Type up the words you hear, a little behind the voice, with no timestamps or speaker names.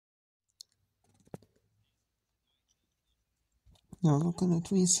Now looking at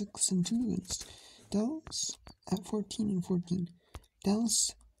 26-2 against Dallas at 14-14.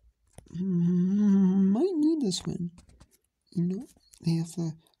 Dallas might need this win. You know, they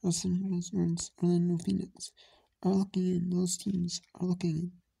have Los Angeles Rams, Orlando Phoenix are looking in. Those teams are looking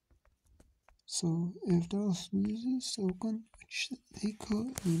in. So if Dallas loses Oakland, which they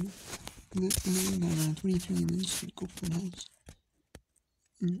could, they're on a 23 win streak. Oakland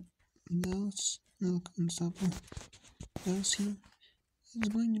has. Dallas, they look unstoppable. Dallas, is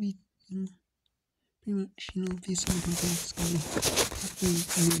going to be, pretty much, facing the complex guy after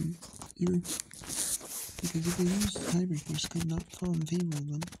win, because if they lose the tiebreakers could not fall in favor of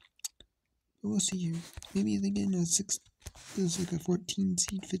them. But we'll see here. Maybe they get there's like a 14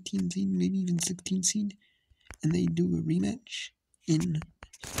 seed, 15 seed, maybe even 16 seed, and they do a rematch in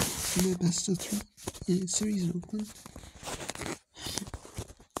the best of 3 series in Oakland.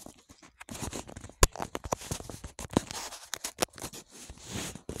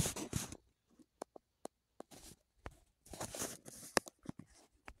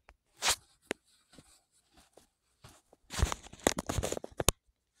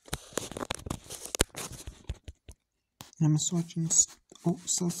 I'm just watching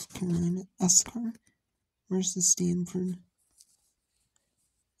South Carolina SCAR versus Stanford.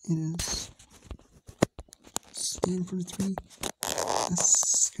 It is Stanford 3,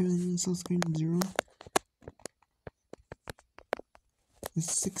 South Carolina 0. With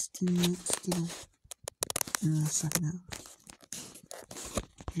 16 minutes to go in the second half.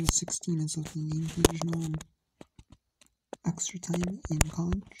 There's 16 minutes left in the game. There's no extra time in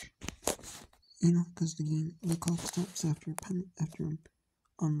college. Because the clock stops after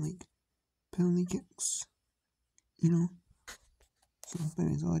like penalty kicks. So,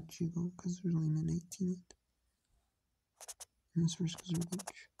 anyways, I'll let you go because there's only a minute 18 in this first because we're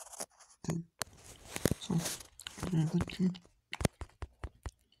lunch time. So, our lunch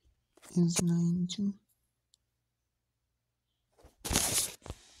is 9-2.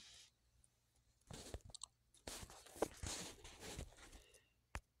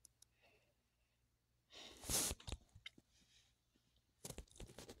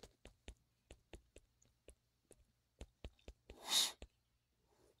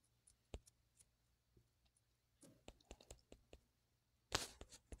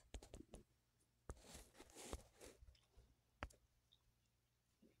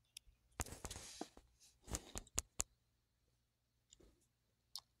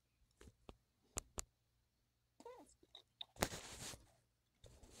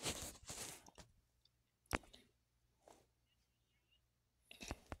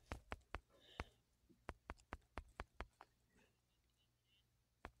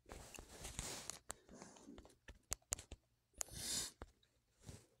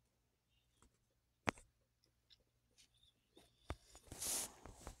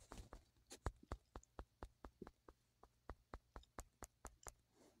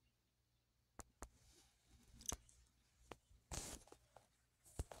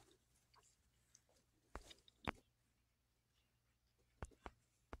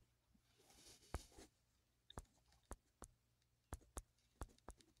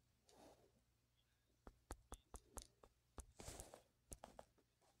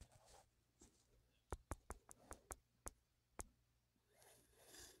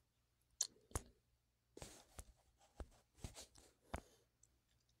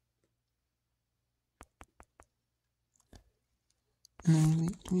 And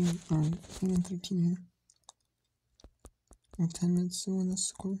wait, 13 here. We have 10 minutes to win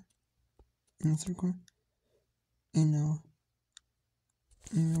this quarter. In the third quarter. And now,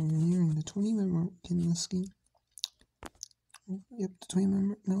 we're nearing the 20-minute mark in this game. Yep, the 20-minute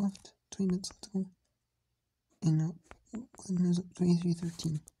mark now left. 20 minutes left to go. And now, Clinton is up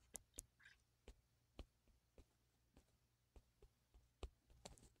 23-13.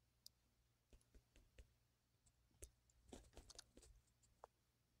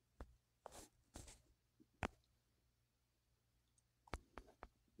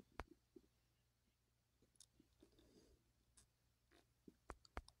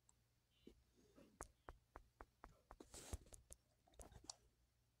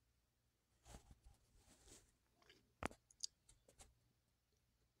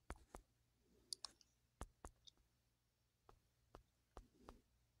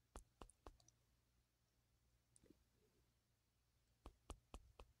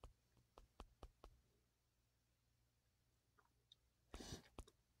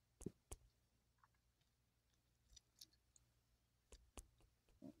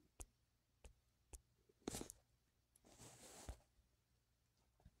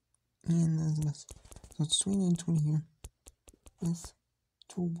 And that's the best. So it's 29-20 here. with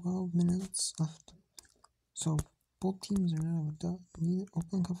 12 minutes left. So both teams are now with neither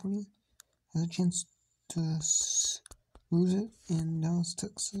Oakland, California has a chance to lose it, and Dallas,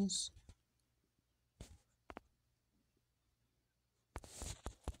 Texas.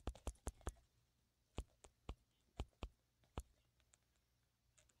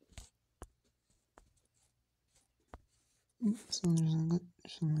 So there's a glitch,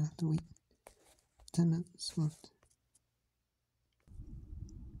 so I'm gonna have to wait 10 minutes left.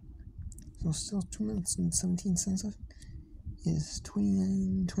 So still 2 minutes and 17 seconds left. Is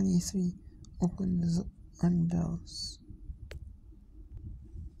 29-23. Oakland is up on Dallas.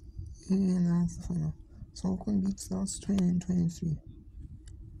 And that's the final. So Oakland beats Dallas 29-23.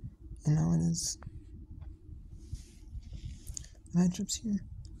 And now it is matchups here.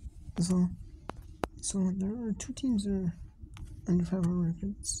 So there are two teams that are under 500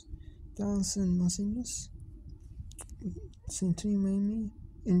 records. Dallas and Los Angeles. San Antonio, Miami,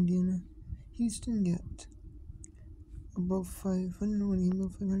 Indiana, Houston get above 500, winning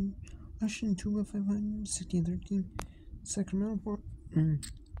above 500. Washington 2 above 500, 16-13. Sacramento,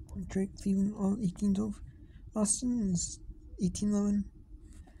 Portland, Drake, Cleveland, all 18-12. Austin is 18-11.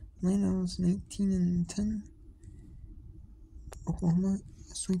 Atlanta is 19-10. Oklahoma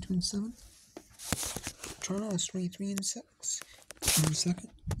is 22-7. Toronto is 23-6. In second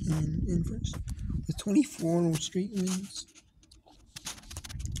and in first with 24 straight wins.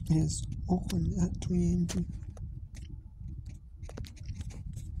 It is Oakland at 28-2.